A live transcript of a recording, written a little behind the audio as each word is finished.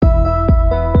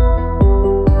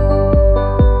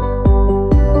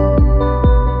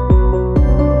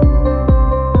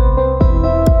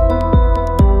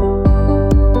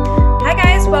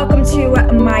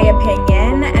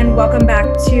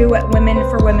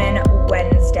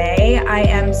today. I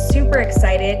am super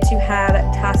excited to have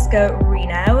Tosca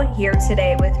Reno here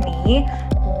today with me.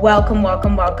 Welcome,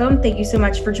 welcome, welcome. Thank you so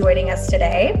much for joining us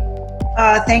today.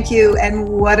 Thank you, and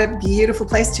what a beautiful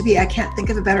place to be. I can't think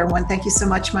of a better one. Thank you so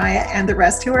much, Maya, and the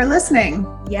rest who are listening.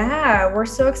 Yeah, we're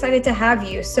so excited to have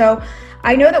you. So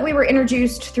I know that we were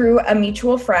introduced through a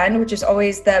mutual friend, which is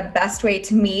always the best way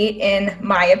to meet, in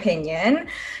my opinion.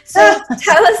 So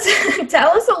tell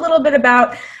us a little bit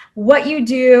about what you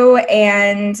do,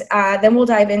 and then we'll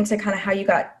dive into kind of how you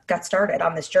got started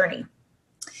on this journey.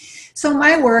 So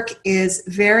my work is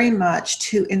very much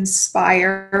to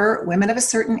inspire women of a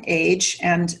certain age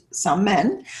and some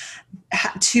men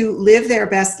to live their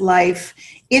best life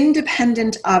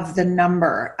independent of the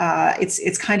number.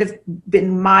 It's kind of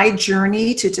been my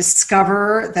journey to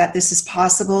discover that this is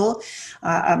possible.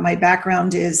 My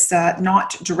background is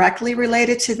not directly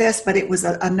related to this, but it was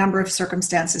a number of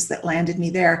circumstances that landed me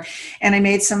there. And I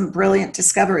made some brilliant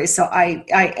discoveries. So I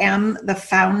am the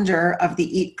founder of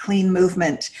the Eat Clean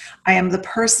movement. I am the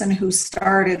person who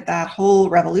started that whole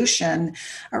revolution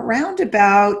around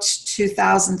about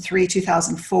 2003,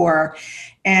 2004.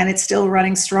 And it's still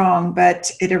running strong,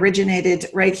 but it originated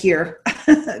right here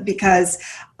because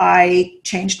I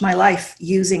changed my life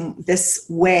using this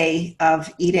way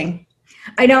of eating.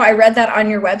 I know, I read that on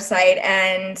your website,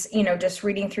 and, just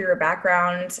reading through your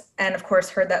background, and of course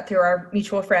heard that through our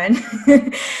mutual friend.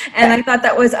 And I thought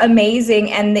that was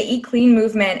amazing. And the Eat Clean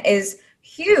movement is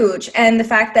huge. And the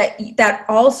fact that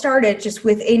all started just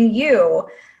within you.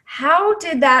 How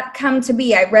did that come to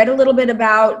be? I read a little bit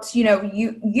about, you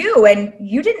and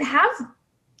you didn't have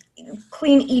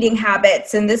clean eating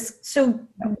habits and this. So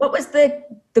what was the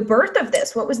birth of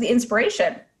this? What was the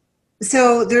inspiration?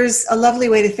 So there's a lovely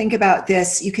way to think about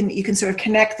this. You can sort of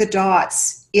connect the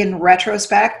dots in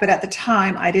retrospect, but at the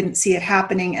time I didn't see it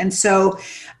happening. And so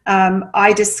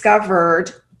I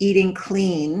discovered eating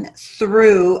clean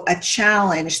through a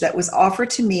challenge that was offered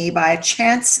to me by a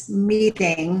chance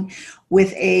meeting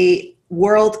with a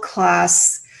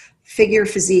world-class figure,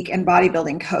 physique, and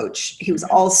bodybuilding coach. He was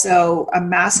also a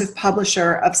massive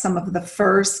publisher of some of the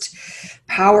first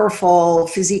powerful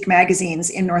physique magazines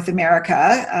in North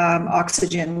America,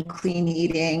 Oxygen, Clean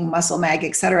Eating, Muscle Mag,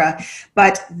 etc.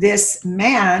 But this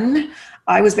man,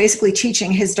 I was basically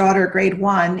teaching his daughter grade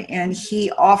 1, and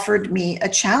he offered me a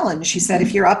challenge. He said,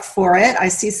 if you're up for it, I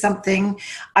see something.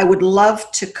 I would love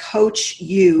to coach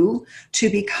you to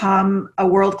become a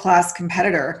world-class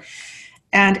competitor.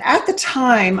 And at the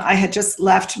time, I had just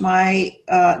left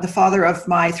the father of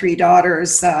my 3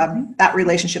 daughters. That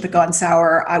relationship had gone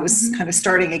sour. I was kind of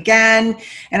starting again.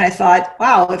 And I thought,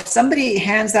 wow, if somebody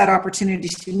hands that opportunity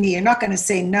to me, you're not going to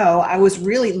say no. I was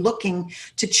really looking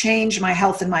to change my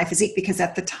health and my physique, because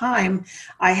at the time,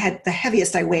 the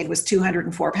heaviest I weighed was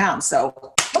 204 pounds. So,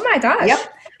 oh my gosh.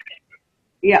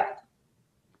 Yep.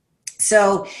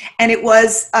 So, and it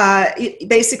was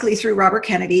basically through Robert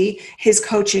Kennedy, his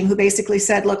coaching, who basically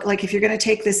said, look, like, if you're going to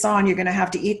take this on, you're going to have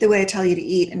to eat the way I tell you to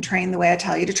eat and train the way I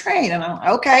tell you to train. And I'm like,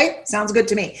 okay, sounds good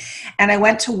to me. And I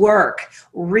went to work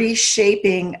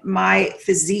reshaping my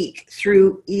physique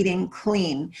through eating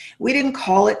clean. We didn't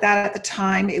call it that at the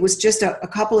time. It was just a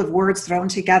couple of words thrown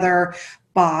together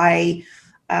by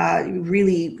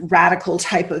really radical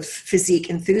type of physique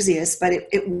enthusiast, but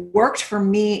it worked for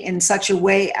me in such a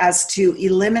way as to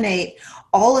eliminate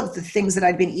all of the things that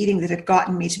I'd been eating that had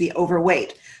gotten me to be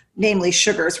overweight, namely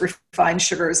sugars, refined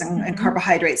sugars and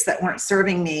carbohydrates that weren't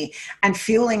serving me, and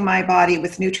fueling my body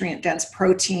with nutrient-dense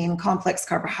protein, complex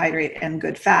carbohydrate, and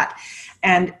good fat.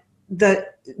 And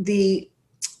the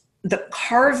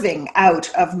carving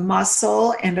out of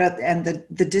muscle and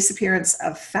the disappearance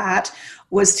of fat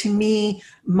was, to me,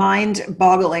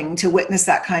 mind-boggling to witness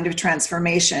that kind of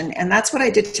transformation. And that's what I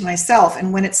did to myself.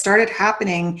 And when it started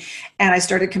happening and I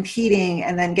started competing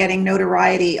and then getting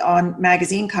notoriety on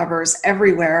magazine covers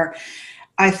everywhere,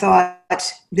 I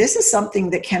thought, this is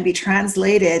something that can be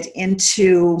translated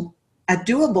into a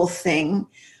doable thing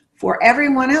for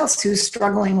everyone else who's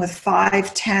struggling with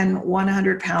 5, 10,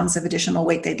 100 pounds of additional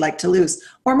weight they'd like to lose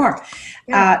or more.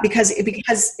 Yeah. Because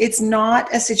it's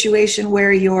not a situation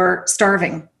where you're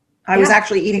starving. I was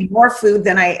actually eating more food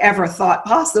than I ever thought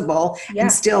possible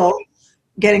and still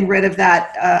getting rid of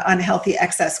that unhealthy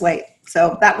excess weight.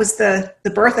 So that was the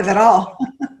birth of it all.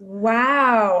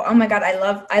 Wow. Oh my God.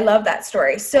 I love that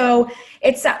story. So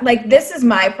it's like, this is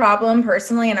my problem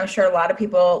personally. And I'm sure a lot of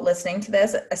people listening to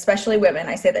this, especially women,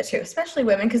 I say that too, especially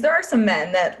women, because there are some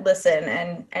men that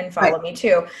listen and follow me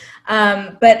too.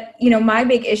 But my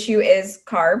big issue is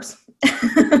carbs.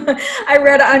 I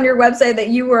read on your website that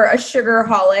you were a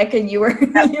sugarholic and you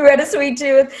had a sweet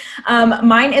tooth.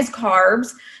 Mine is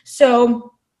carbs.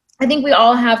 So I think we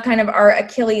all have kind of our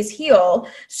Achilles heel.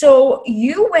 So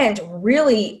you went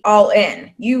really all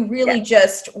in. You really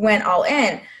just went all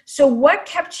in. So what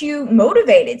kept you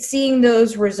motivated? Seeing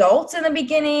those results in the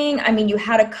beginning? I mean, you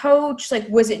had a coach. Like,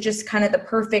 was it just kind of the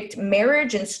perfect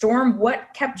marriage and storm?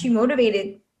 What kept you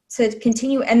motivated to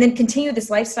continue and then continue this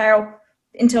lifestyle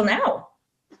until now?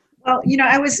 Well,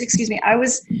 I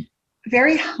was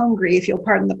very hungry, if you'll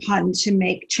pardon the pun, to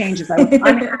make changes. I'm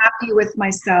happy with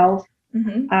myself.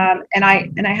 Mm-hmm. And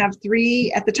I have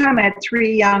three, at the time I had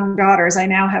three young daughters. I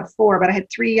now have four, but I had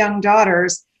three young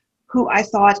daughters who I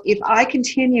thought, if I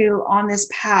continue on this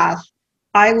path,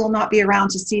 I will not be around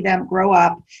to see them grow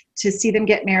up, to see them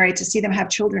get married, to see them have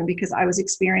children, because I was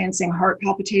experiencing heart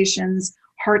palpitations,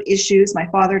 heart issues. My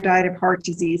father died of heart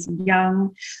disease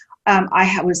young.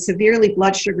 Was severely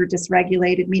blood sugar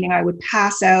dysregulated, meaning I would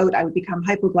pass out, I would become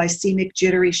hypoglycemic,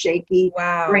 jittery, shaky,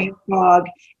 brain fog,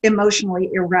 emotionally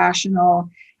irrational.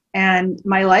 And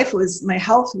my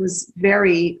health was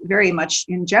very, very much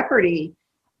in jeopardy.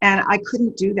 And I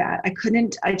couldn't do that.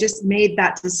 I just made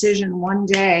that decision one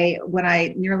day when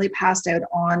I nearly passed out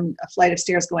on a flight of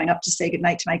stairs going up to say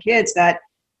goodnight to my kids, that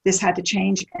this had to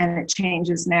change, and it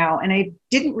changes now. And I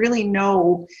didn't really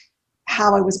know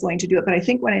how I was going to do it. But I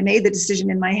think when I made the decision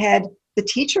in my head, the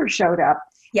teacher showed up.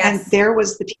 Yes. And there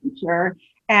was the teacher,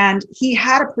 and he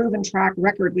had a proven track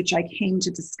record, which I came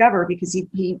to discover because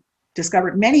he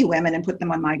discovered many women and put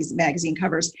them on magazine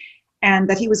covers. And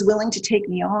that he was willing to take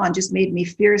me on just made me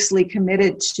fiercely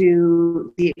committed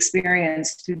to the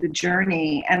experience, to the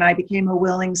journey. And I became a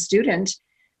willing student.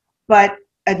 But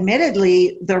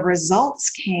admittedly, the results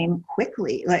came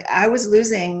quickly. Like, I was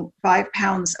losing 5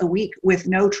 pounds a week with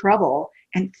no trouble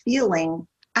and feeling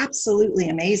absolutely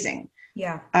amazing.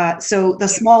 Yeah. So the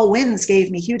small wins gave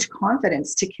me huge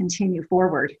confidence to continue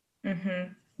forward.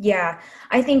 Mm-hmm. Yeah,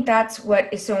 I think that's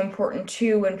what is so important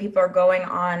too when people are going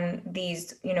on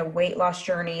these, weight loss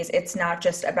journeys. It's not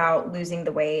just about losing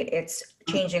the weight, it's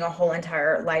changing a whole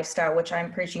entire lifestyle, which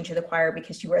I'm preaching to the choir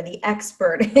because you are the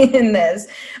expert in this.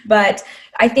 But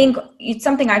I think it's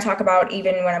something I talk about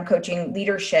even when I'm coaching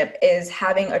leadership, is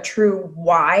having a true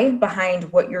why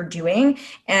behind what you're doing.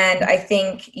 And I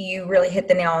think you really hit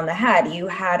the nail on the head. You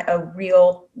had a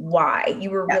real why. You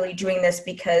were really doing this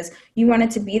because you wanted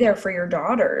to be there for your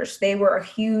daughters. They were a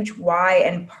huge why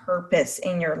and purpose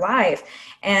in your life.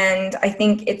 And I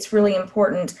think it's really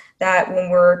important that when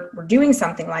we're doing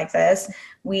something like this,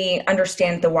 we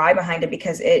understand the why behind it,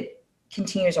 because it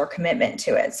continues our commitment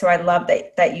to it. So I love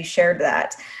that you shared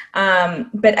that.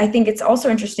 But I think it's also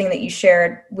interesting that you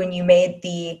shared when you made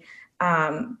the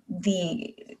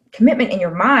commitment in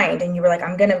your mind and you were like,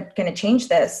 I'm gonna change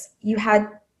this. You had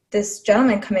this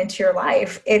gentleman come into your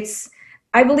life.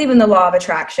 I believe in the law of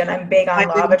attraction. I'm big on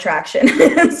law of attraction.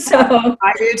 So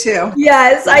I do too.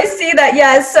 Yes, I see that.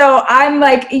 Yes. So I'm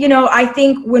like, I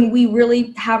think when we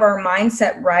really have our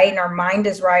mindset right and our mind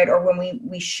is right, or when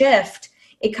we shift,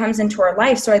 it comes into our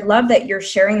life. So I love that you're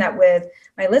sharing that with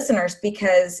my listeners,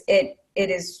 because it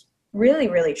is really,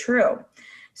 really true.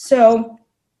 So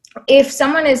if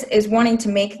someone is wanting to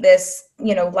make this,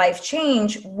 life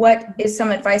change, what is some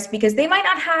advice? Because they might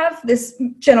not have this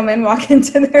gentleman walk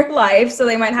into their life, so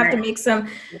they might have to make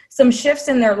some shifts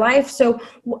in their life. So,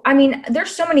 I mean, there's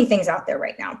so many things out there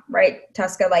right now, right,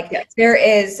 Tuska? Like there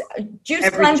is juice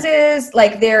cleanses,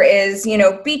 like there is,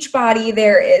 Beachbody,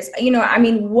 there is, I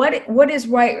mean, what is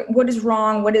right? What is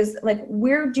wrong? What is, like,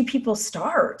 where do people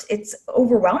start? It's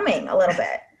overwhelming a little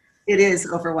bit. It is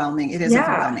overwhelming.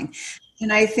 Overwhelming.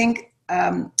 And I think,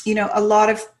 a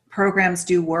lot of programs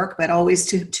do work, but always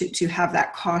to have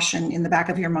that caution in the back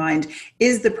of your mind.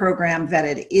 Is the program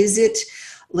vetted? Is it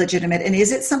legitimate? And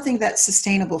is it something that's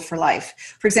sustainable for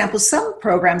life? For example, some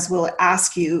programs will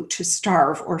ask you to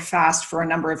starve or fast for a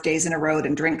number of days in a row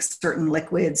and drink certain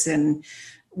liquids and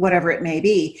whatever it may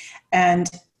be. And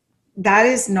that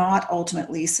is not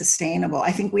ultimately sustainable.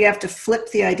 I think we have to flip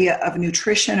the idea of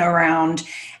nutrition around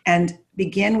and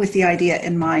begin with the idea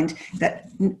in mind that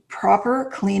proper,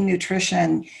 clean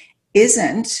nutrition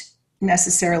isn't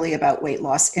necessarily about weight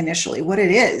loss initially. What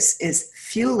it is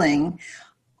fueling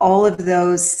all of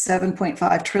those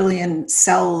 7.5 trillion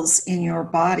cells in your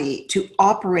body to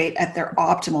operate at their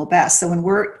optimal best. So when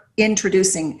we're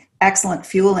introducing excellent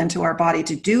fuel into our body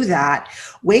to do that,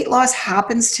 weight loss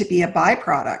happens to be a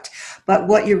byproduct. But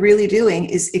what you're really doing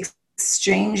is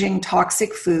exchanging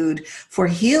toxic food for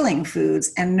healing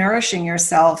foods and nourishing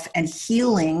yourself and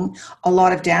healing a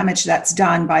lot of damage that's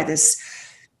done by this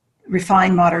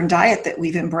refined modern diet that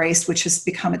we've embraced, which has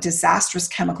become a disastrous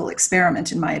chemical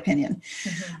experiment, in my opinion.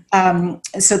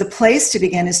 Mm-hmm. So the place to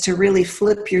begin is to really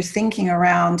flip your thinking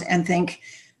around and think,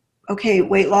 okay,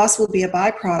 weight loss will be a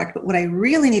byproduct, but what I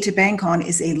really need to bank on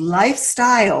is a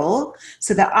lifestyle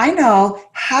so that I know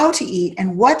how to eat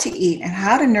and what to eat and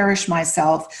how to nourish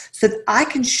myself so that I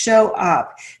can show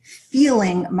up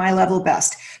feeling my level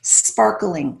best,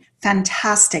 sparkling,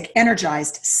 fantastic,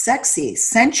 energized, sexy,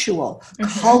 sensual,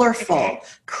 colorful,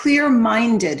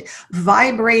 clear-minded,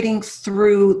 vibrating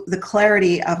through the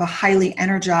clarity of a highly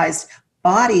energized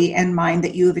body and mind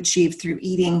that you have achieved through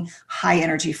eating high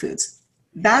energy foods.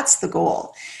 That's the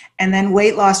goal. And then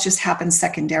weight loss just happens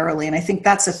secondarily. And I think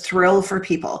that's a thrill for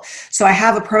people. So I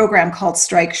have a program called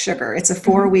Strike Sugar. It's a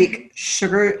 4-week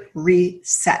sugar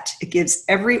reset. It gives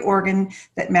every organ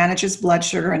that manages blood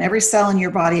sugar and every cell in your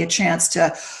body a chance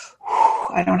to,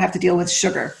 I don't have to deal with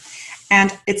sugar.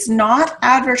 And it's not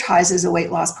advertised as a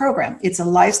weight loss program. It's a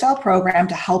lifestyle program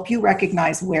to help you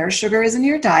recognize where sugar is in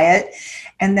your diet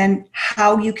and then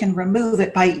how you can remove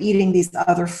it by eating these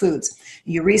other foods.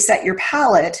 You reset your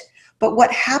palate, but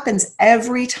what happens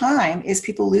every time is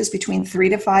people lose between 3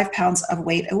 to 5 pounds of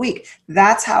weight a week.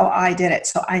 That's how I did it.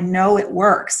 So I know it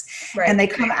works. Right. And they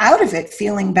come out of it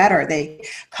feeling better. They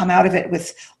come out of it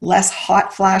with less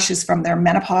hot flashes from their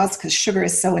menopause because sugar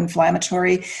is so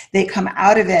inflammatory. They come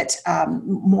out of it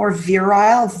more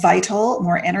virile, vital,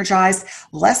 more energized,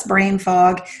 less brain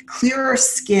fog, clearer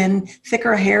skin,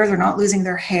 thicker hair. They're not losing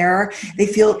their hair. They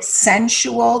feel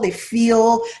sensual. They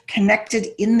feel connected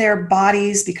in their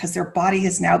bodies because their body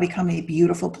has now become a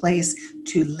beautiful place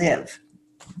to live.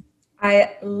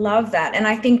 I love that. And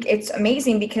I think it's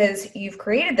amazing because you've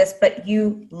created this, but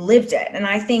you lived it. And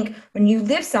I think when you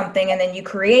live something and then you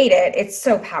create it, it's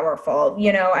so powerful.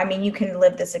 You know, I mean, you can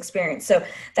live this experience. So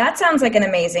that sounds like an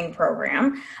amazing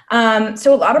program.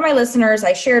 So a lot of my listeners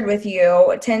I shared with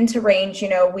you tend to range, you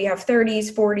know, we have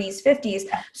 30s, 40s, 50s.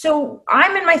 So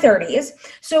I'm in my 30s.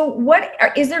 So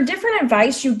is there different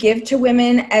advice you give to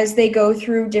women as they go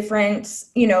through different,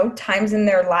 you know, times in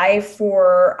their life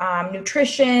for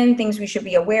nutrition, things we should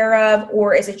be aware of,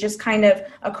 or is it just kind of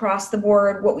across the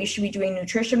board what we should be doing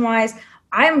nutrition wise?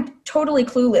 I'm totally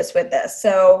clueless with this.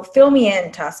 So fill me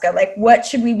in, Tosca. Like, what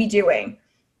should we be doing?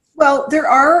 Well, there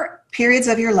are periods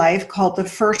of your life called the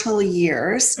fertile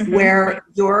years where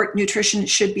your nutrition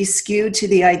should be skewed to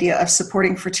the idea of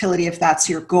supporting fertility if that's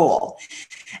your goal.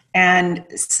 And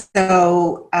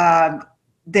so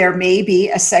there may be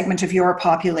a segment of your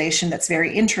population that's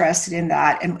very interested in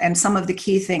that. And some of the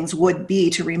key things would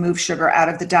be to remove sugar out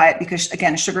of the diet because,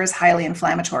 again, sugar is highly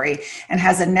inflammatory and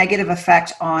has a negative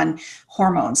effect on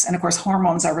hormones. And of course,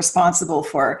 hormones are responsible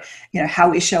for, you know, how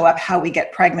we show up, how we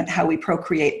get pregnant, how we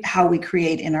procreate, how we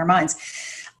create in our minds.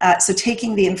 So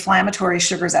taking the inflammatory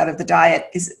sugars out of the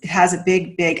diet has a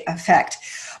big, big effect.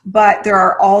 But there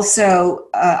are also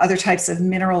other types of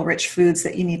mineral-rich foods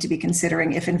that you need to be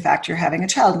considering if, in fact, you're having a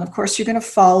child. And, of course, you're going to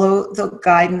follow the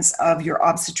guidance of your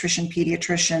obstetrician,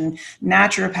 pediatrician,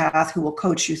 naturopath who will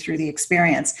coach you through the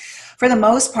experience. For the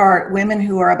most part, women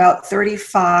who are about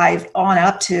 35 on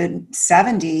up to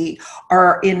 70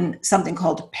 are in something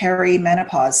called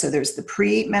perimenopause. So there's the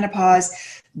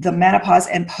pre-menopause, the menopause,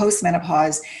 and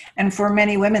post-menopause. And for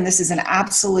many women, this is an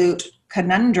absolute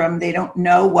conundrum. They don't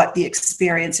know what the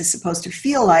experience is supposed to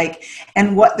feel like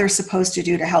and what they're supposed to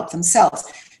do to help themselves.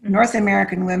 North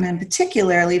American women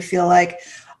particularly feel like,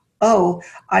 oh,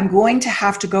 I'm going to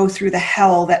have to go through the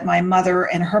hell that my mother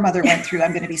and her mother went through.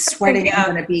 I'm going to be sweating.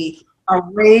 I'm going to be a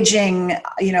raging,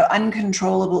 you know,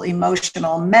 uncontrollable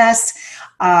emotional mess.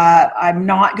 I'm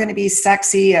not going to be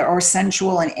sexy or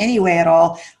sensual in any way at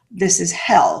all. This is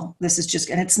hell. This is just,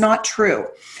 and it's not true.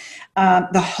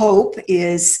 The hope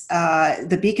is,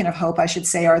 the beacon of hope, I should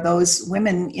say, are those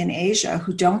women in Asia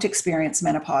who don't experience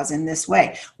menopause in this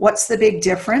way. What's the big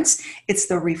difference? It's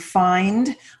the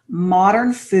refined,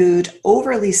 modern food,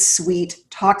 overly sweet,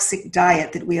 toxic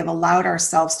diet that we have allowed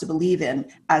ourselves to believe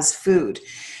in as food.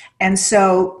 And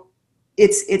so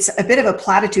it's a bit of a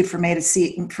platitude for me to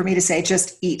say,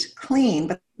 just eat clean.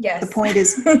 But the point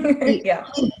is, eat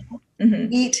clean.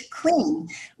 Eat clean.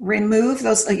 Remove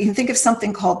those. You can think of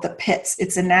something called the PITS.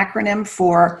 It's an acronym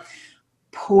for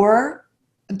poor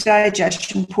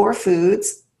digestion, poor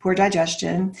foods, poor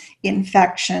digestion,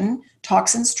 infection,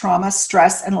 toxins, trauma,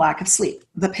 stress, and lack of sleep.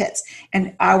 The PITS.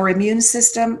 And our immune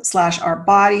system / our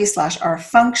body / our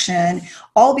function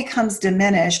all becomes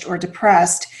diminished or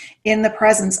depressed in the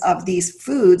presence of these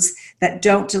foods that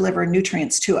don't deliver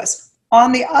nutrients to us.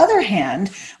 On the other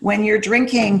hand, when you're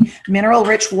drinking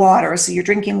mineral-rich water, so you're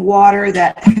drinking water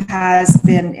that has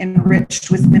been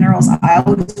enriched with minerals, I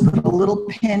always put a little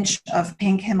pinch of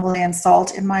pink Himalayan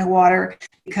salt in my water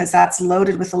because that's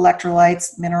loaded with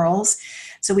electrolytes, minerals.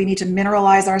 So we need to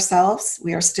mineralize ourselves.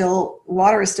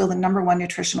 Water is still the number one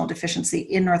nutritional deficiency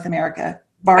in North America,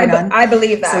 bar none. I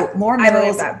believe that. So more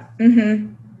minerals. I believe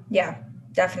that. Yeah,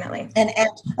 definitely. And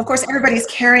of course, everybody's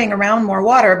carrying around more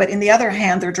water, but in the other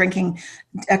hand, they're drinking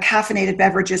caffeinated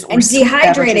beverages or and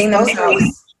dehydrating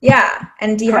themselves. Yeah,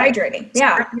 and dehydrating. Correct.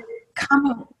 Yeah.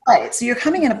 Right. So you're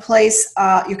coming in a place.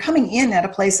 You're coming in at a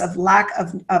place of lack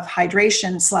of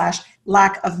hydration /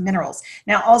 lack of minerals.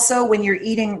 Now, also when you're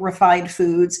eating refined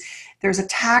foods, there's a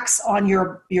tax on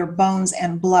your bones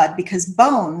and blood, because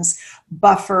bones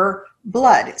buffer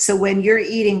blood. So when you're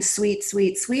eating sweet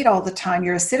all the time,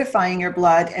 you're acidifying your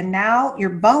blood, and now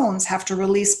your bones have to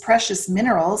release precious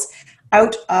minerals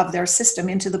out of their system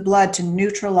into the blood to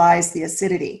neutralize the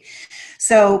acidity.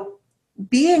 So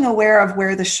being aware of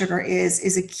where the sugar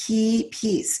is a key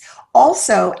piece.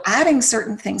 Also, adding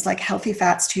certain things like healthy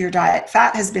fats to your diet.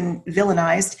 Fat has been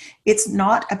villainized. It's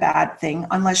not a bad thing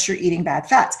unless you're eating bad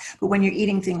fats. But when you're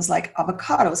eating things like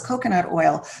avocados, coconut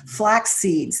oil, flax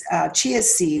seeds, chia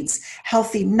seeds,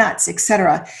 healthy nuts,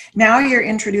 etc., now you're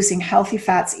introducing healthy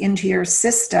fats into your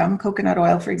system, coconut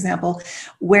oil, for example,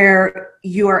 where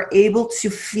you are able to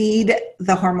feed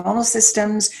the hormonal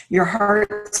systems, your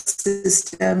heart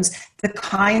systems, the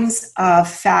kinds of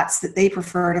fats that they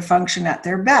prefer to function at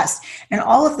their best. And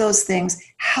all of those things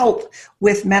help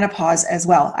with menopause as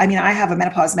well. I mean, I have a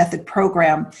menopause method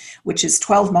program, which is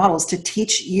 12 models to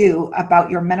teach you about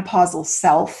your menopausal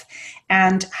self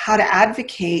and how to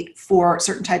advocate for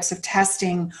certain types of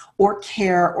testing or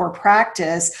care or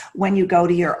practice when you go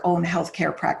to your own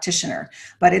healthcare practitioner.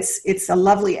 But it's a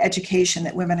lovely education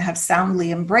that women have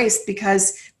soundly embraced,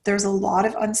 because there's a lot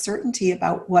of uncertainty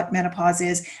about what menopause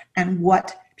is and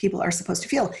what people are supposed to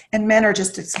feel. And men are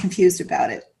just as confused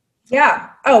about it. Yeah.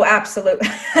 Oh, absolutely.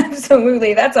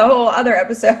 Absolutely. That's a whole other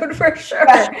episode for sure.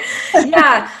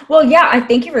 Yeah. Well, yeah, I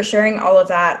thank you for sharing all of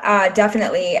that.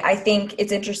 Definitely. I think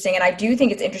it's interesting. And I do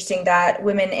think it's interesting that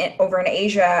women over in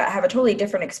Asia have a totally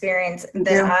different experience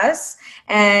than us.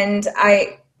 And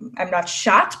I'm not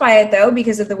shocked by it though,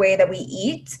 because of the way that we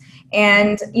eat.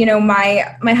 And, you know,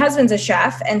 my husband's a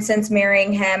chef, and since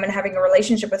marrying him and having a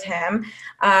relationship with him,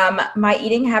 my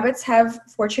eating habits have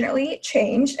fortunately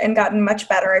changed and gotten much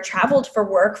better. I traveled for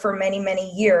work for many,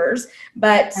 many years,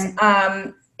 but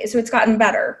so it's gotten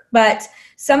better. But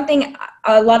something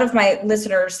a lot of my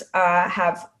listeners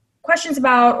have questions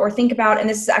about or think about, and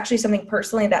this is actually something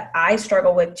personally that I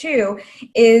struggle with too,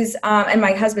 is, and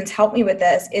my husband's helped me with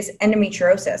this, is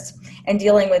endometriosis and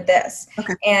dealing with this,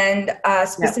 and a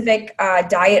specific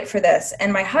diet for this.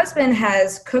 And my husband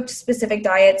has cooked specific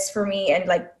diets for me, and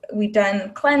like we've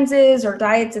done cleanses or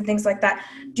diets and things like that.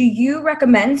 Do you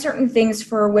recommend certain things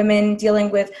for women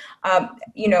dealing with,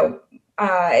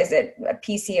 is it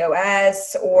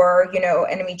PCOS or,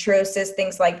 endometriosis,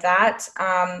 things like that?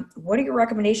 What are your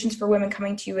recommendations for women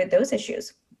coming to you with those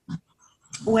issues?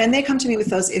 When they come to me with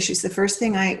those issues, the first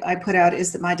thing I put out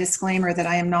is that my disclaimer that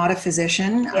I am not a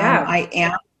physician. I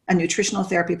am a nutritional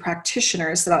therapy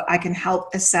practitioner, so that I can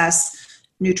help assess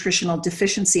nutritional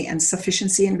deficiency and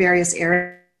sufficiency in various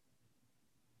areas.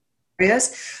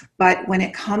 But when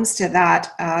it comes to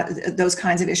that, those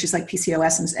kinds of issues like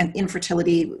PCOS and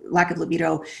infertility, lack of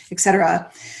libido,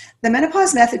 etc., the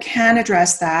menopause method can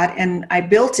address that. And I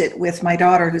built it with my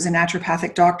daughter, who's a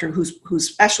naturopathic doctor, whose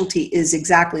specialty is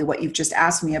exactly what you've just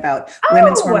asked me about,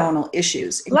 women's hormonal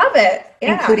issues. Love it.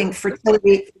 Yeah. Including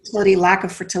fertility, lack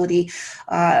of fertility,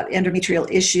 endometrial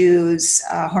issues,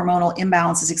 hormonal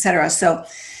imbalances, etc.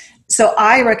 So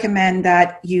I recommend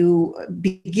that you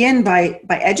begin by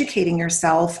educating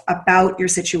yourself about your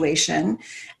situation,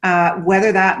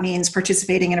 whether that means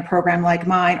participating in a program like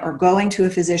mine or going to a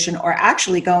physician or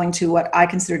actually going to what I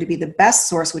consider to be the best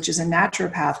source, which is a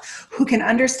naturopath who can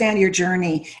understand your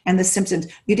journey and the symptoms.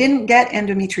 You didn't get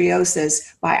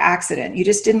endometriosis by accident. You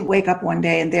just didn't wake up one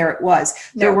day and there it was.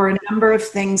 No. There were a number of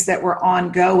things that were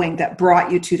ongoing that brought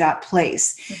you to that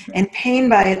place. Mm-hmm. And pain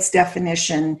by its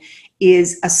definition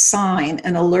is a sign,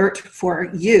 an alert for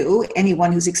you,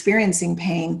 anyone who's experiencing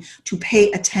pain, to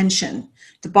pay attention.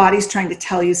 The body's trying to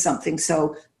tell you something,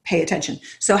 so pay attention.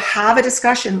 So have a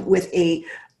discussion with a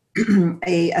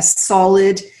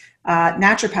solid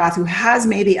naturopath who has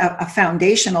maybe a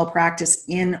foundational practice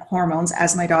in hormones,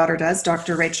 as my daughter does,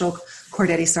 Dr. Rachel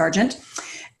Cordetti-Sargent.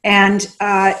 And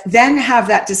then have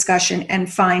that discussion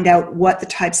and find out what the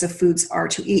types of foods are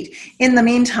to eat. In the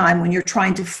meantime, when you're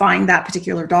trying to find that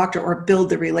particular doctor or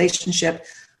build the relationship,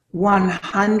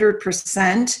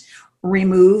 100%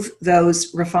 remove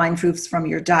those refined foods from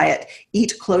your diet,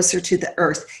 eat closer to the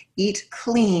earth, eat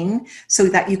clean so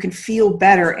that you can feel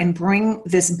better and bring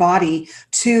this body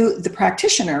to the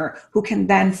practitioner who can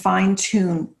then fine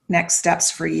tune next steps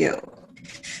for you.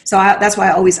 So that's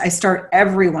why I start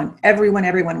everyone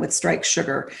with Strike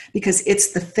Sugar, because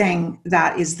it's the thing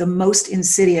that is the most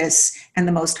insidious and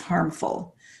the most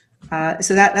harmful.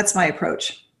 So that's my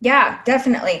approach. Yeah,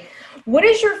 definitely. What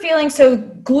is your feeling? So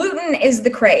gluten is the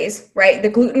craze, right? The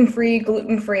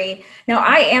gluten-free. Now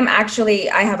I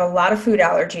have a lot of food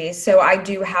allergies, so I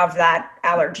do have that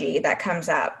allergy that comes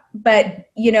up. But,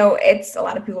 it's a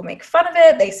lot of people make fun of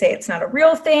it. They say it's not a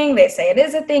real thing. They say it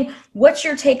is a thing. What's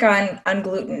your take on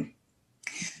gluten?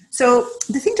 So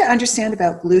the thing to understand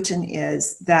about gluten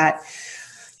is that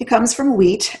it comes from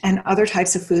wheat and other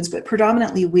types of foods, but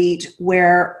predominantly wheat,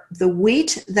 where the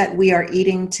wheat that we are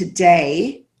eating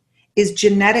today is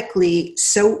genetically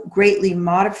so greatly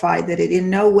modified that it in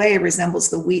no way resembles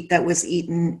the wheat that was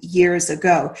eaten years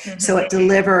ago. Mm-hmm. So it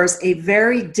delivers a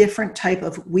very different type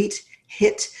of wheat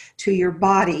hit to your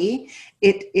body.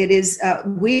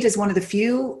 Wheat is one of the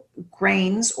few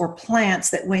grains or plants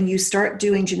that when you start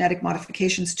doing genetic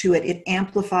modifications to it, it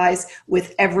amplifies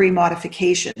with every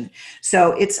modification.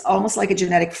 So it's almost like a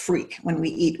genetic freak when we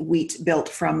eat wheat built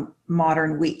from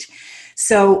modern wheat.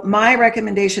 So my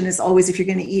recommendation is always, if you're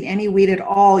going to eat any wheat at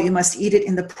all, you must eat it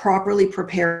in the properly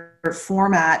prepared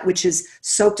format, which is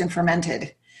soaked and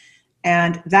fermented.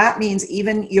 And that means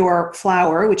even your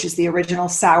flour, which is the original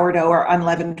sourdough or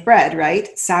unleavened bread,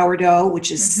 right? Sourdough,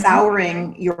 which is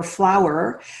souring your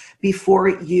flour before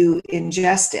you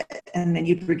ingest it. And then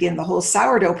you begin the whole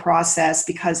sourdough process,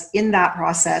 because in that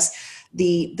process,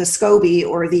 the SCOBY,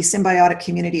 or the symbiotic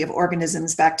community of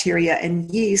organisms, bacteria and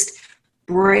yeast,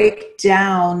 break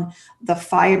down the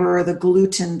fiber, the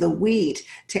gluten, the wheat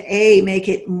to make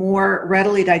it more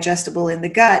readily digestible in the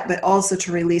gut, but also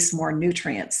to release more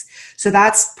nutrients. So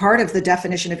that's part of the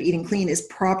definition of eating clean, is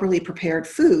properly prepared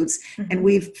foods. Mm-hmm. And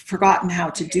we've forgotten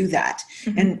how to do that.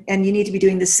 Mm-hmm. And you need to be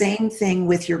doing the same thing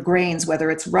with your grains,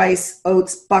 whether it's rice,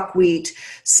 oats, buckwheat,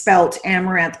 spelt,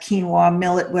 amaranth, quinoa,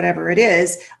 millet, whatever it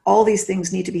is. All these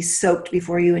things need to be soaked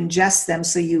before you ingest them,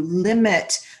 so you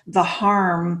limit the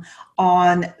harm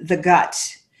on the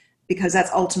gut, because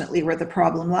that's ultimately where the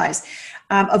problem lies.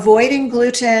 Avoiding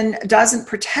gluten doesn't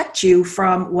protect you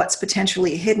from what's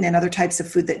potentially hidden in other types of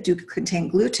food that do contain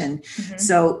gluten. Mm-hmm.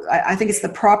 So I think it's the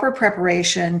proper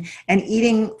preparation and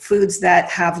eating foods that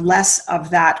have less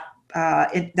of that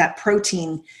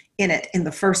protein in it in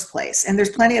the first place. And there's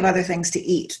plenty of other things to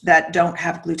eat that don't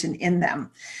have gluten in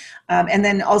them. And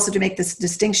then also to make this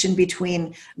distinction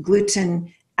between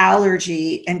gluten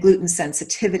allergy and gluten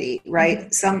sensitivity, right?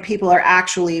 Mm-hmm. Some people are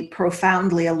actually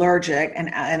profoundly allergic and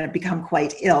have become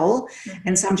quite ill, mm-hmm.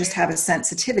 and some just have a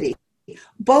sensitivity.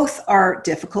 Both are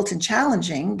difficult and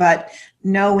challenging, but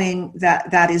knowing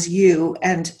that is you,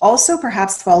 and also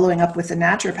perhaps following up with a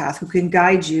naturopath who can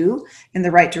guide you in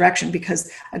the right direction,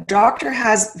 because a doctor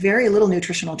has very little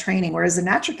nutritional training, whereas a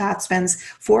naturopath spends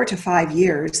 4 to 5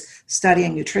 years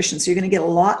studying nutrition. So you're going to get a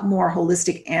lot more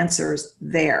holistic answers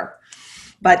there.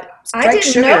 But I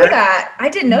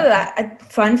didn't know that.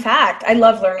 Fun fact. I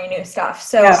love learning new stuff.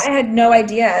 So yes. I had no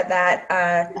idea that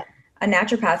a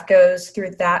naturopath goes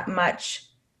through that much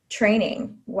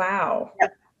training. Wow.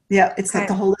 Yep. Yeah, it's like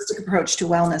the holistic approach to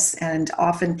wellness, and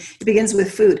often it begins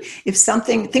with food. If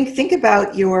something, think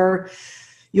about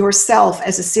yourself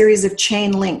as a series of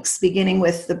chain links, beginning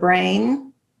with the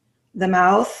brain, the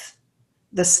mouth,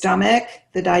 the stomach,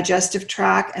 the digestive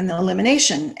tract, and the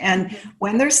elimination. And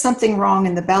when there's something wrong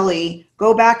in the belly,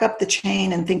 go back up the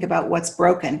chain and think about what's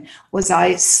broken. Was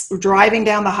I driving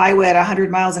down the highway at 100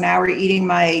 miles an hour eating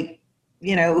my,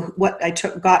 what I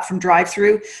got from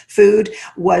drive-through food?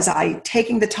 Was I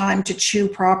taking the time to chew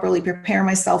properly, prepare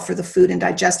myself for the food and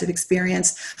digestive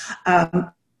experience?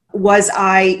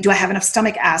 Do I have enough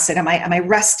stomach acid? Am I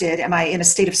rested? Am I in a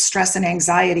state of stress and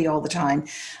anxiety all the time?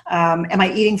 Am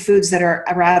I eating foods that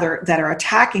are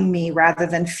attacking me rather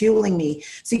than fueling me?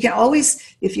 So you can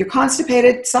always, if you're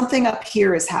constipated, something up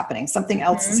here is happening. Something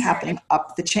else is happening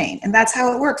up the chain. And that's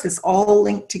how it works. It's all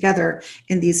linked together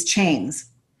in these chains.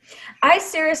 I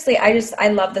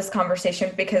love this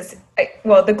conversation because,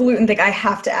 the gluten thing, I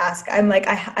have to ask. I'm like,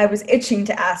 I was itching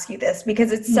to ask you this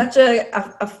because it's such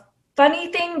a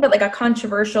funny thing, but like a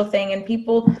controversial thing, and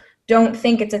people don't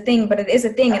think it's a thing, but it is a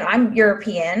thing. And I'm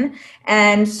European,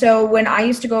 and so when I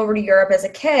used to go over to Europe as a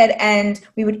kid, and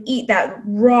we would eat that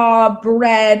raw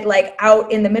bread like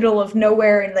out in the middle of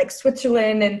nowhere in like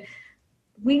Switzerland, and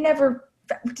we never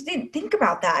didn't think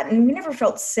about that, and we never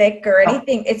felt sick or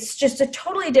anything. It's just a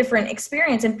totally different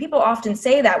experience, and people often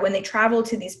say that when they travel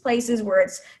to these places where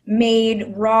it's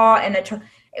made raw, and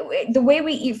the way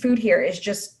we eat food here is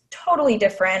just totally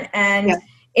different, and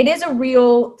it is a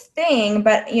real thing.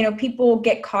 But you know, people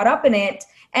get caught up in it,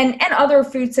 and other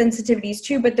food sensitivities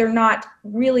too, but they're not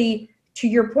really, to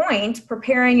your point,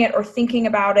 preparing it or thinking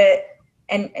about it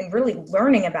and really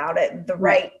learning about it the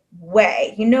right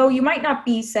way. You know, you might not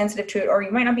be sensitive to it, or you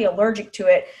might not be allergic to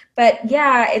it, but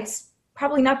yeah, it's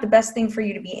probably not the best thing for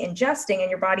you to be ingesting, and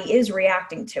your body is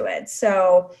reacting to it.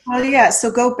 So, well, yeah. So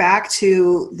go back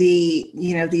to the,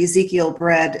 you know, the Ezekiel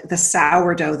bread, the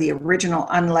sourdough, the original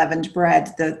unleavened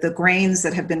bread, the grains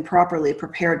that have been properly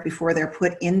prepared before they're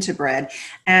put into bread.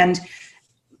 And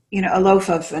you know, a loaf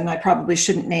of, and I probably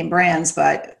shouldn't name brands,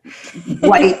 but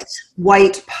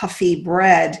white puffy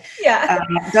bread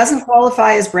doesn't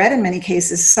qualify as bread in many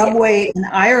cases. Subway in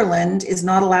Ireland is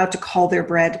not allowed to call their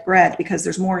bread because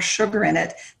there's more sugar in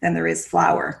it than there is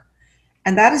flour.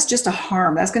 And that is just a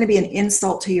harm. That's going to be an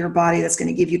insult to your body. That's going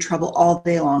to give you trouble all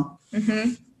day long.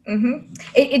 Mm-hmm. Mm-hmm.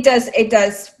 It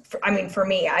does. I mean, for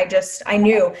me, I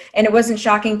knew, and it wasn't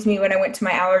shocking to me when I went to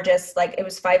my allergist, like it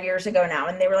was 5 years ago now.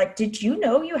 And they were like, did you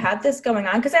know you had this going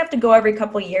on? Cause I have to go every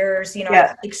couple of years, you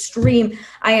know, extreme.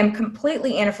 I am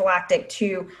completely anaphylactic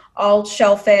to all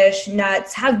shellfish,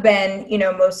 nuts, have been, you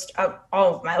know, most of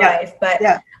all of my life. But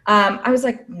I was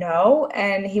like, no.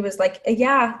 And he was like,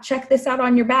 yeah, check this out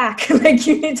on your back. Like,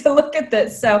 you need to look at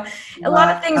this. So a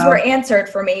lot of things were answered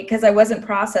for me because I wasn't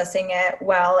processing it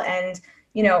well. And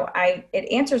you know, it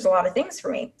answers a lot of things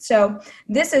for me. So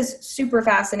this is super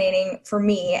fascinating for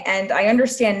me. And I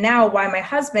understand now why my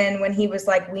husband, when he was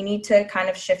like, we need to kind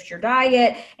of shift your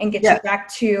diet and get you back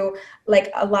to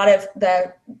like a lot of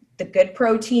the good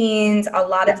proteins, a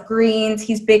lot of greens.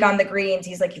 He's big on the greens.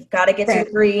 He's like, you've got to get to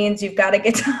the greens. You've got to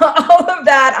get to all of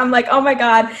that. I'm like, oh my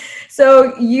God.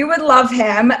 So you would love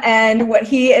him and what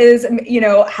he is, you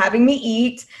know, having me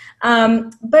eat.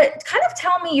 But kind of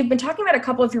tell me, you've been talking about a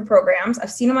couple of your programs.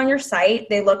 I've seen them on your site.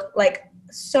 They look like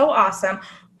so awesome.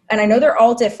 And I know they're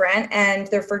all different and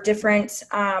they're for different,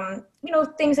 you know,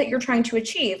 things that you're trying to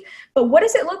achieve. But what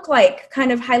does it look like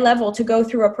kind of high level to go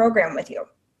through a program with you?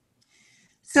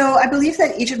 So I believe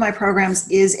that each of my programs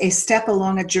is a step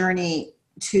along a journey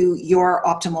to your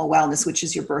optimal wellness, which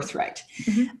is your birthright.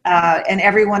 Mm-hmm. And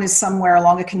everyone is somewhere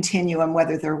along a continuum,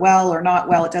 whether they're well or not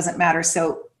well, it doesn't matter.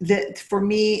 So for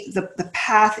me, the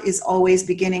path is always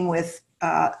beginning with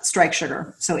Strike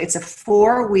Sugar. So it's a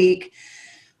 4-week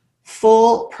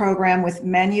full program with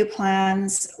menu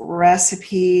plans,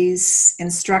 recipes,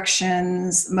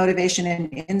 instructions, motivation,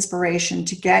 and inspiration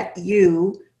to get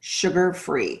you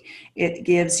sugar-free. It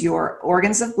gives your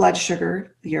organs of blood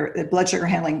sugar, your blood sugar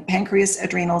handling, pancreas,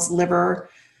 adrenals,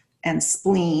 liver, and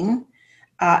spleen,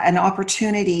 an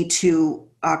opportunity to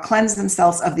cleanse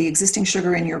themselves of the existing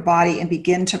sugar in your body and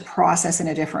begin to process in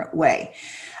a different way,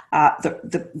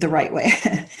 the right way.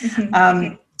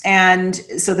 And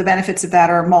so the benefits of that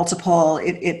are multiple.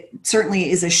 It certainly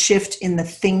is a shift in the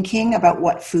thinking about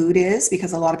what food is,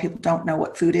 because a lot of people don't know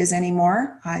what food is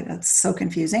anymore. That's so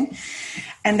confusing.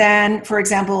 And then, for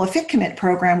example, a Fit Commit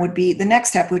program would be the next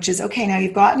step, which is, okay, now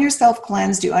you've gotten yourself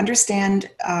cleansed. You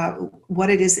understand what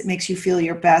it is that makes you feel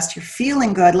your best. You're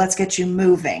feeling good. Let's get you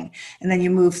moving. And then you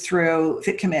move through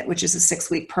Fit Commit, which is a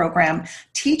 6-week program,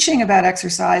 teaching about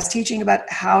exercise, teaching about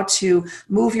how to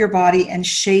move your body and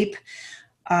shape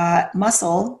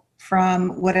muscle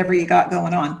from whatever you got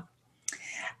going on.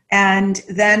 And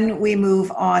then we move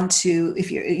on to,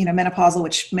 if you're, menopausal,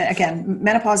 which again,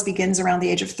 menopause begins around the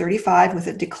age of 35 with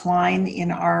a decline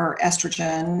in our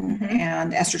estrogen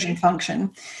and estrogen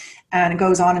function. And it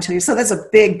goes on until so that's a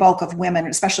big bulk of women,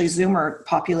 especially Zoomer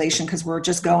population, because we're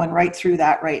just going right through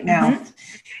that right now.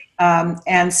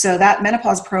 And so that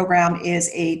menopause program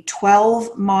is a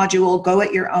 12-module, go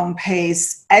at your own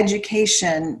pace,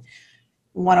 education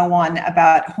 101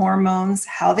 about hormones,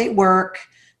 how they work,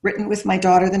 written with my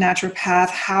daughter, the naturopath,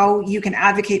 how you can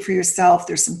advocate for yourself.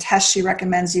 There's some tests she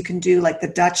recommends you can do, like the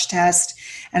Dutch test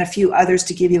and a few others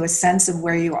to give you a sense of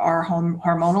where you are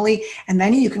hormonally. And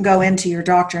then you can go into your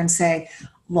doctor and say,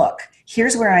 look,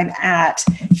 here's where I'm at.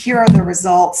 Here are the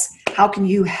results. How can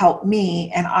you help me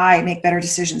and I make better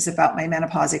decisions about my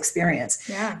menopause experience?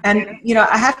 Yeah. And,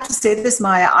 I have to say this,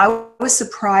 Maya, I was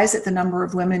surprised at the number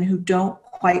of women who don't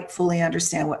quite fully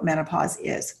understand what menopause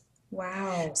is.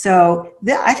 Wow. So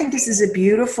I think this is a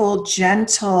beautiful,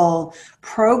 gentle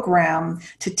program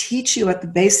to teach you at the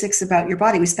basics about your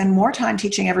body. We spend more time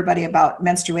teaching everybody about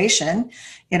menstruation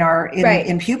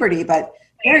in puberty, but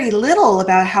very little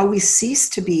about how we cease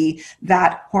to be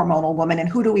that hormonal woman, and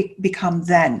who do we become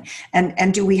then?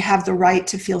 And do we have the right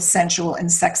to feel sensual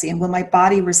and sexy? And will my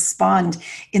body respond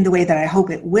in the way that I hope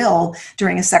it will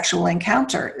during a sexual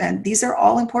encounter? And these are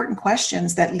all important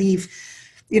questions that leave,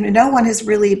 no one has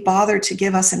really bothered to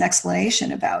give us an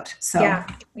explanation about. So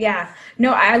yeah.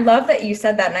 No, I love that you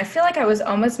said that. And I feel like I was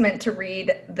almost meant to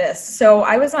read this. So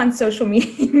I was on social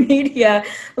media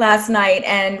last night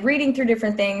and reading through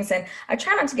different things. And I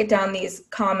try not to get down these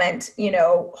comment,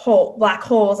 black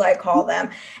holes, I call them.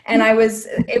 And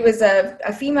it was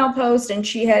a female post, and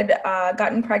she had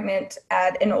gotten pregnant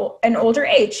at an older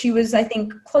age. She was, I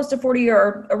think, close to 40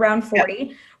 or around 40.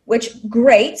 Yep. Which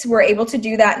great, we're able to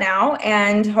do that now,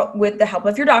 and with the help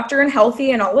of your doctor and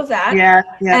healthy and all of that. Yeah.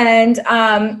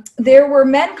 And there were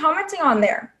men commenting on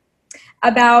there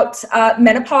about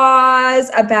menopause,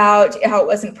 about how it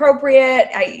wasn't appropriate.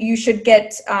 You should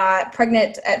get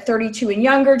pregnant at 32 and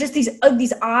younger. Just these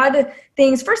odd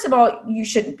things. First of all, you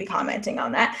shouldn't be commenting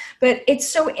on that. But it's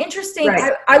so interesting.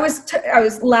 Right. I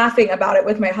was laughing about it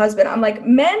with my husband. I'm like,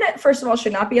 men, first of all,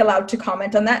 should not be allowed to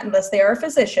comment on that unless they are a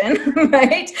physician,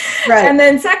 right? Right. And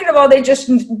then second of all, they just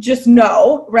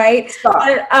know, right?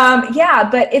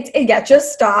 Stop. But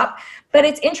just stop. But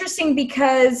it's interesting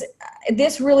because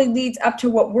this really leads up to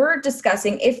what we're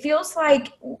discussing. It feels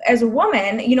like, as a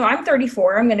woman, I'm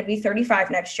 34, I'm going to be 35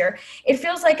 next year. It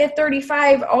feels like at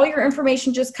 35, all your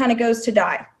information just kind of goes to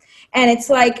die. And it's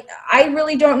like, I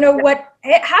really don't know what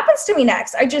happens to me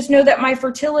next. I just know that my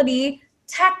fertility,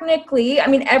 technically,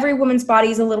 every woman's body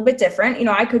is a little bit different.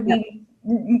 I could be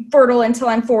fertile until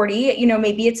I'm 40,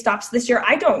 maybe it stops this year.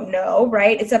 I don't know,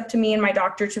 right? It's up to me and my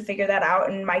doctor to figure that out,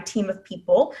 and my team of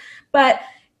people. But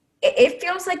it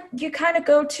feels like you kind of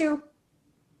go to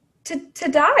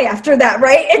die after that,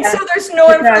 right? And so there's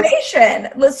no information.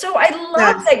 So I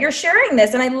love that you're sharing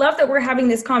this, and I love that we're having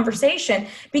this conversation,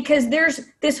 because there's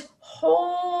this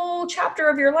whole chapter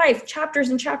of your life, chapters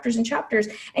and chapters and chapters,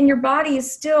 and your body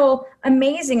is still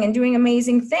amazing and doing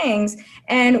amazing things.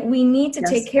 And we need to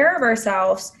take care of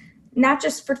ourselves, not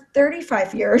just for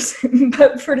 35 years,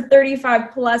 but for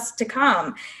 35 plus to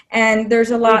come. And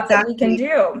there's a lot that we can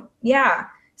do. Yeah.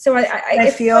 So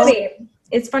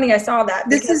it's funny I saw that,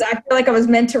 because I feel like I was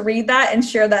meant to read that and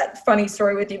share that funny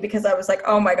story with you, because I was like,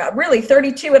 oh my God, really,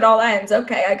 32 it all ends.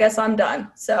 Okay, I guess I'm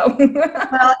done. So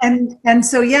well, and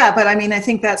so but I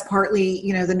think that's partly,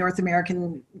 the North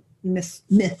American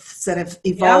myths that have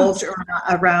evolved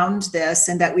around this,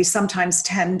 and that we sometimes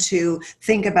tend to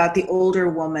think about the older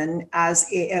woman as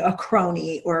a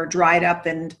crony or dried up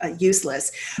and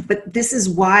useless. But this is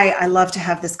why I love to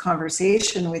have this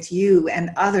conversation with you and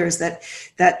others, that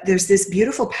there's this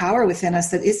beautiful power within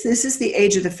us, that this is the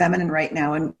age of the feminine right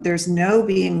now, and there's no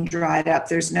being dried up.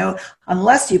 There's no,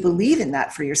 unless you believe in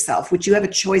that for yourself, which you have a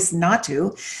choice not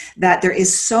to, that there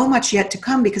is so much yet to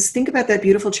come. Because think about that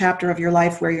beautiful chapter of your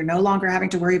life where you're no longer having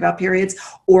to worry about periods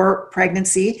or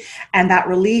pregnancy, and that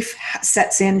relief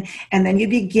sets in, and then you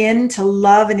begin to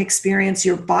love and experience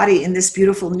your body in this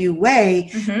beautiful new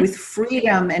way, with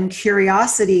freedom and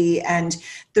curiosity. And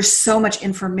there's so much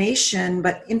information,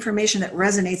 but information that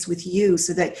resonates with you,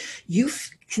 so that you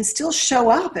can still show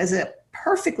up as a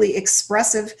perfectly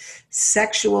expressive,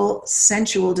 sexual,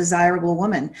 sensual, desirable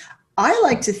woman. I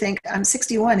like to think, I'm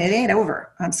 61, it ain't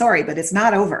over. I'm sorry, but it's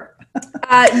not over.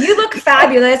 You look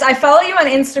fabulous. I follow you on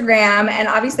Instagram, and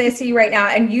obviously I see you right now,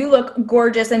 and you look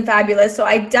gorgeous and fabulous. So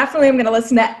I definitely am going to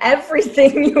listen to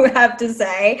everything you have to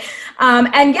say.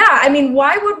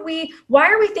 Why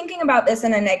are we thinking about this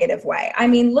in a negative way?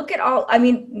 Look at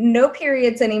no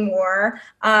periods anymore.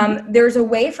 There's a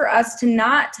way for us to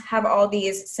not have all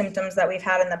these symptoms that we've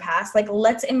had in the past. Like,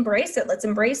 let's embrace it. Let's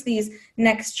embrace these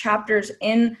next chapters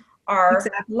in our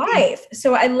life.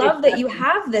 So I love that you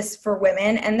have this for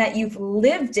women, and that you've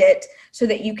lived it so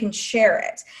that you can share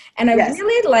it. And I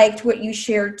really liked what you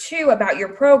shared too about your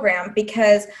program,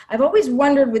 because I've always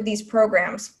wondered with these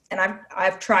programs, and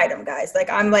I've tried them, guys. Like,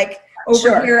 I'm like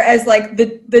over here as like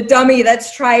the dummy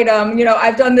that's tried them,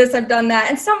 I've done this, I've done that,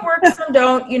 and some work, some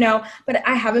don't, but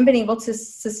I haven't been able to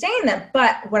sustain them.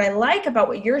 But what I like about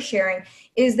what you're sharing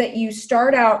is that you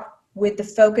start out with the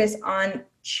focus on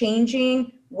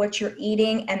changing what you're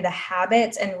eating and the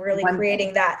habits, and really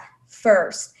creating that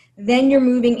first. Then you're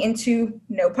moving into,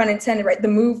 no pun intended, right? The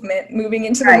moving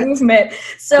into the movement.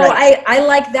 So I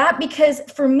like that, because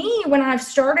for me, when I've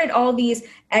started all these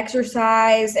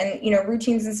exercise and,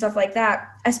 routines and stuff like that,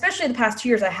 especially the past 2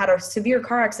 years, I had a severe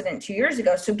car accident 2 years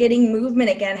ago. So getting movement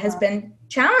again has been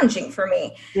challenging for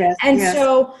me.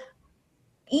 So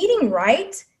eating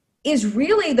right is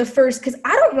really the first, because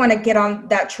I don't want to get on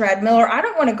that treadmill or I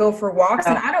don't want to go for walks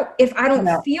and if I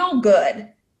don't feel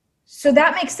good. So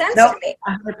that makes sense to me.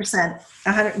 100%.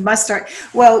 100 must start.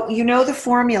 Well, you know, the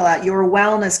formula, your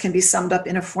wellness can be summed up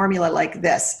in a formula like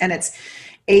this, and it's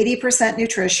 80%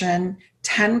 nutrition,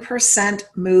 10%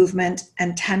 movement,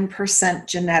 and 10%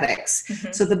 genetics.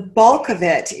 Mm-hmm. So the bulk of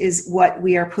it is what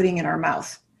we are putting in our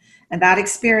mouth. And that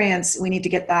experience, we need to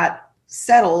get that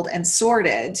settled and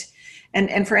sorted.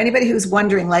 And for anybody who's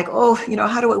wondering, like, oh, you know,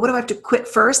 what do I have to quit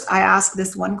first? I ask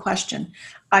this one question.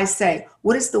 I say,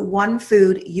 what is the one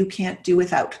food you can't do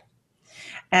without?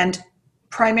 And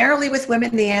primarily with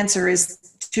women, the answer is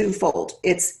twofold.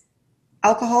 It's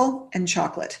alcohol and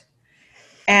chocolate.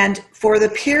 And for the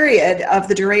period of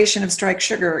the duration of Strike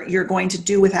Sugar, you're going to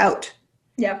do without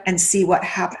and see what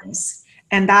happens.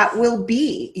 And that will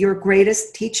be your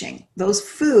greatest teaching. Those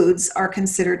foods are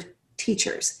considered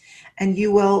teachers. And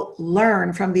you will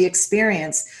learn from the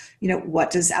experience, you know, what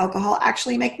does alcohol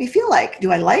actually make me feel like?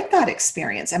 Do I like that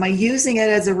experience? Am I using it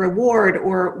as a reward,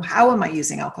 or how am I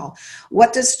using alcohol?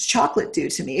 What does chocolate do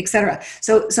to me, et cetera?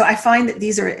 So I find that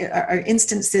these are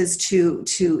instances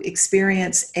to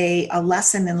experience a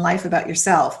lesson in life about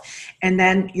yourself. And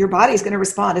then your body is going to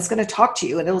respond. It's going to talk to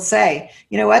you and it'll say,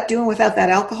 you know what, doing without that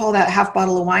alcohol, that half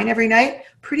bottle of wine every night,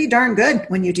 pretty darn good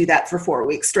when you do that for 4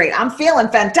 weeks straight. I'm feeling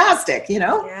fantastic, you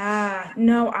know? Yeah,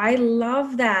 no, I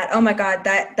love that. Oh my God,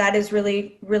 that is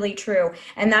really, really true.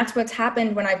 And that's what's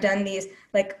happened when I've done these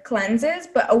like cleanses,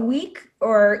 but a week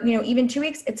or, you know, even 2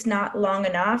 weeks, it's not long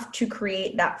enough to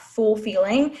create that full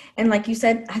feeling. And like you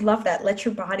said, I love that. Let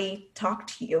your body talk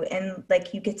to you and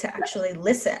like you get to actually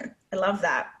listen. I love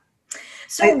that.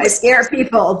 So I scare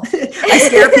people. I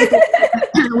scare people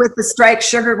with the Strike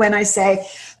Sugar when I say,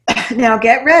 now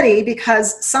get ready,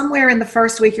 because somewhere in the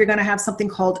first week, you're going to have something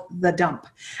called the dump.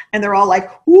 And they're all like,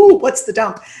 ooh, what's the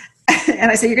dump? And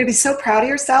I say, you're going to be so proud of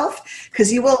yourself,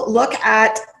 because you will look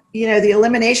at, you know, the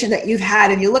elimination that you've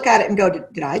had, and you look at it and go,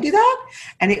 did I do that?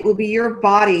 And it will be your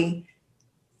body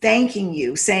thanking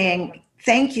you, saying,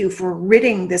 thank you for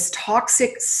ridding this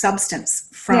toxic substance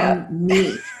from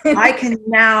me. I can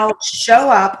now show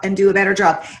up and do a better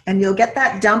job. And you'll get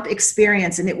that dump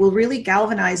experience, and it will really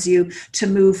galvanize you to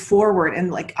move forward. And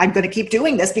like, I'm going to keep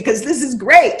doing this because this is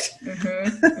great.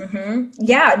 Mm-hmm, mm-hmm.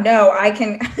 Yeah, no, I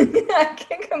can, I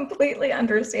can completely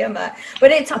understand that. But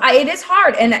it is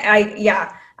hard. And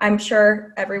I'm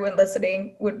sure everyone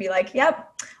listening would be like,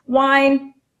 yep,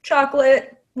 wine,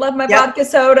 chocolate, love my vodka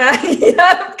soda.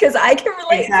 Because I can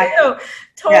relate too.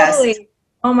 Totally. Yes.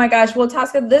 Oh my gosh. Well,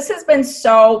 Tosca, this has been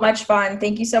so much fun.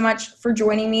 Thank you so much for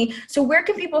joining me. So where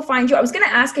can people find you? I was going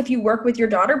to ask if you work with your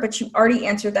daughter, but you already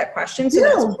answered that question. So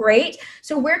that's great.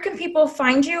 So where can people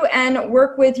find you and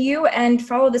work with you and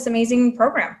follow this amazing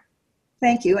program?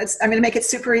 Thank you. I'm going to make it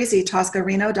super easy.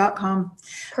 ToscaReno.com.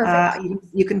 Perfect.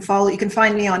 You can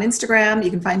find me on Instagram. You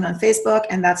can find me on Facebook,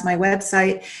 and that's my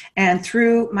website. And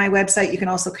through my website, you can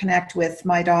also connect with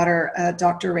my daughter,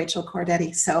 Dr. Rachel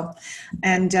Cordetti. So,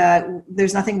 and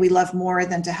there's nothing we love more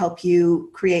than to help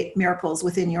you create miracles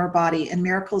within your body. And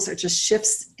miracles are just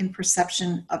shifts in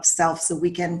perception of self, so we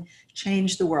can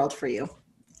change the world for you.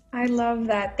 I love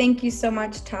that. Thank you so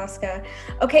much, Tosca.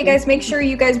 Okay, guys, make sure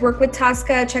you guys work with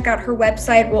Tosca. Check out her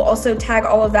website. We'll also tag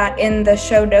all of that in the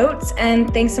show notes.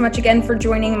 And thanks so much again for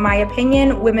joining My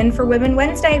Opinion, Women for Women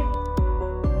Wednesday.